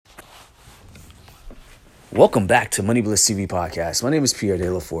Welcome back to Money Bliss TV Podcast. My name is Pierre De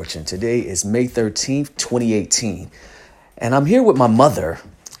La Fortune. Today is May 13th, 2018. And I'm here with my mother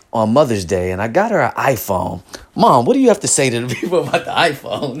on Mother's Day, and I got her an iPhone. Mom, what do you have to say to the people about the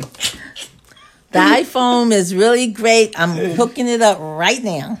iPhone? The iPhone is really great. I'm hooking it up right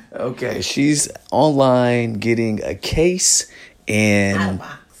now. Okay, she's online getting a case and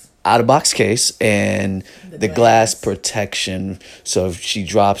out-of-box case and the glass protection, so if she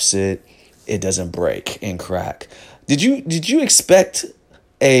drops it, it doesn't break and crack. Did you expect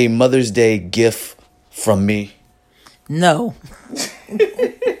a Mother's Day gift from me? No.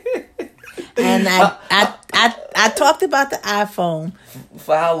 And I talked about the iPhone.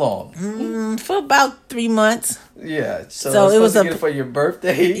 For how long? For about 3 months. Yeah. So it was for your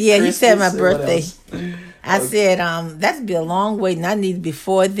birthday? Yeah, Christmas, he said my birthday. I Okay. said, that'd be a long wait, and I need it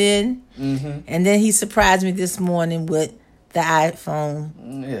before then. Mm-hmm. And then he surprised me this morning with the iPhone.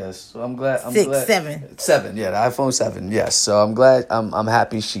 Yes, so I'm glad. 7. Yeah, the iPhone 7. Yes, so I'm glad. I'm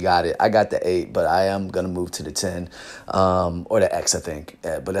happy she got it. I got the 8, but I am gonna move to the 10, or the X, I think.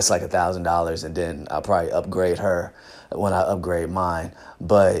 But that's like $1,000, and then I'll probably upgrade her when I upgrade mine.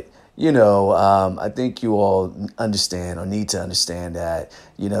 But I think you all understand or need to understand that,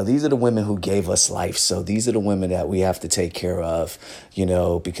 these are the women who gave us life. So these are the women that we have to take care of,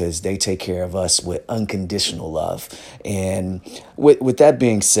 because they take care of us with unconditional love. And with that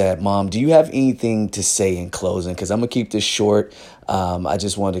being said, Mom, do you have anything to say in closing? Because I'm going to keep this short. I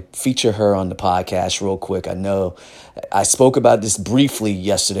just want to feature her on the podcast real quick. I know I spoke about this briefly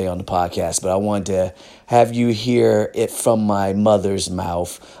yesterday on the podcast, but I wanted to have you hear it from my mother's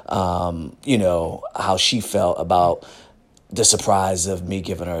mouth, how she felt about the surprise of me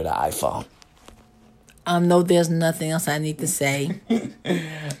giving her the iPhone. No, there's nothing else I need to say.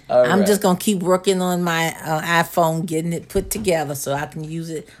 I'm just going to keep working on my iPhone, getting it put together so I can use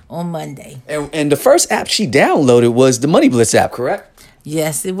it on Monday. And the first app she downloaded was the Money Bliss app, correct?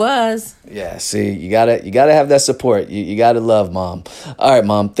 Yes, it was. Yeah, see, you gotta have that support. You gotta love Mom. All right,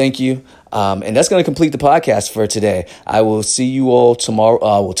 Mom, thank you. And that's gonna complete the podcast for today. I will see you all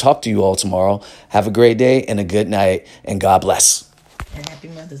tomorrow. We'll talk to you all tomorrow. Have a great day and a good night, and God bless. And happy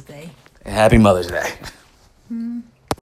Mother's Day. And happy Mother's Day.